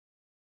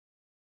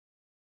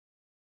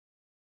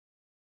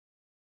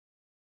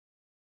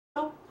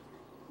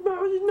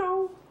you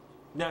know.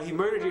 Now, he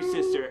murdered your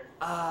sister.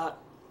 I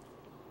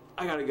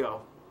gotta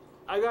go.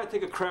 I gotta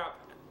take a crap.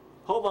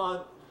 Hold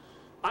on.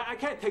 I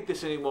can't take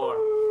this anymore.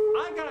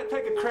 I gotta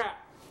take a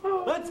crap.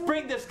 Let's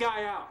bring this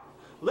guy out.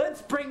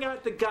 Let's bring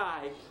out the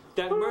guy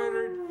that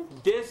murdered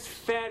this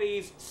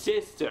fatty's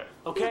sister,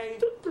 okay?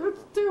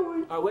 Let's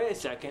do it. Oh, wait a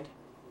second.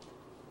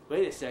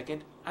 Wait a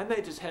second. I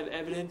might just have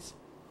evidence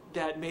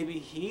that maybe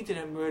he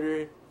didn't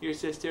murder your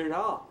sister at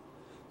all.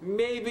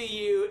 Maybe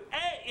you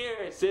ate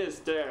your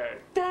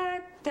sister. Da,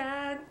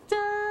 da, da.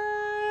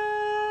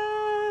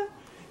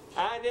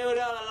 I knew it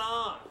all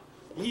along.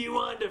 You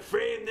wanted to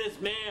frame this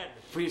man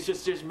for your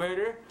sister's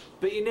murder,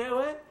 but you know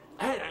what?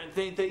 I don't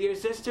think that your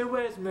sister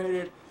was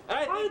murdered.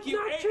 I think you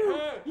ate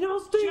her. You know,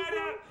 Steve. Shut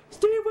up.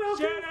 Steve Wilkos.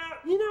 Shut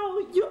up. You know,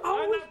 you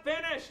always. I'm not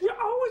finished.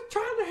 You're always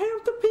trying to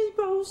help the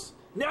peoples.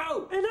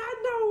 No. And I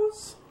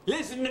knows.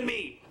 Listen to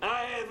me.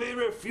 I have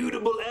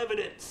irrefutable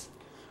evidence.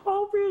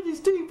 Oh, really,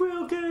 Steve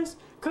Wilkos?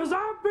 Because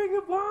I bring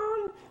it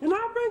one, and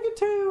I bring it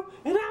two,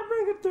 and I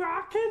bring it three.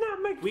 I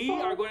cannot make it We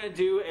four. are going to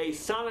do a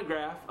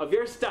sonograph of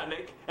your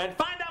stomach and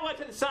find out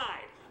what's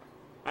inside.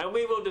 And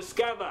we will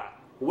discover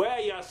where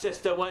your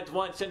sister went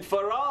once and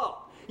for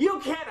all. You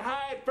can't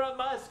hide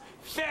from us,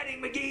 Fatty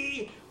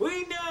McGee.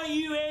 We know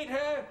you ate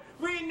her.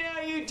 We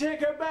know you took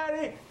her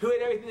body. Who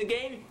ate everything in the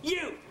game?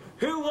 You.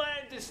 Who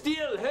wanted to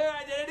steal her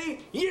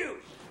identity? You.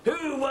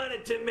 Who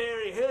wanted to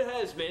marry her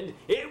husband?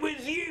 It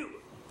was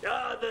you.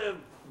 All the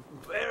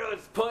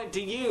arrows point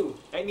to you,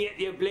 and yet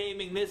you're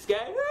blaming this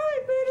guy. Oh,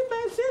 he murdered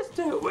my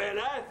sister. Well,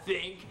 I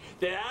think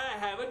that I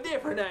have a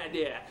different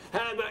idea.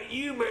 How about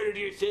you murdered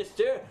your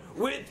sister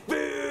with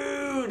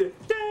food?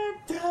 Da,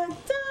 da,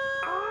 da.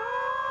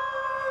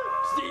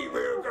 Steve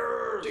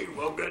Wilkos. Steve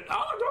Wilkos.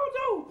 Oh,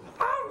 no.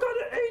 I'm going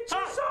to eat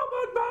you so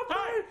much, my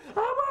friend. I'm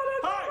going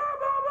to...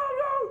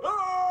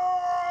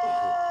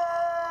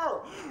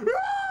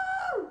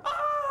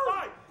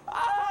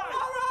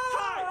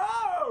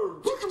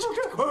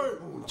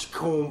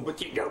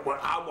 But you know what?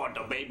 I want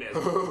the baby.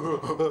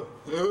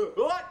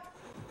 What?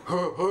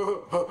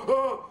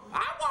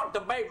 I want the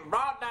baby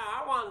right now.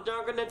 I want to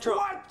dunk in the truck.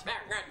 What?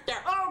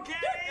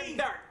 Okay.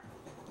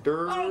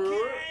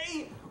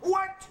 Okay.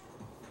 What?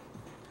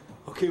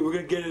 Okay, we're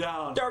gonna get it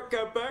on. Dirk,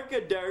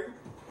 dirt.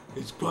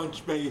 He's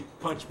punched me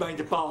in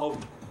the balls.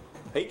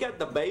 He got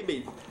the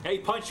baby. He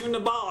punched you in the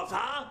balls,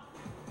 huh?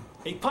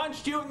 He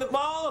punched you in the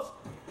balls?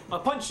 I'll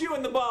punch you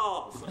in the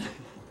balls.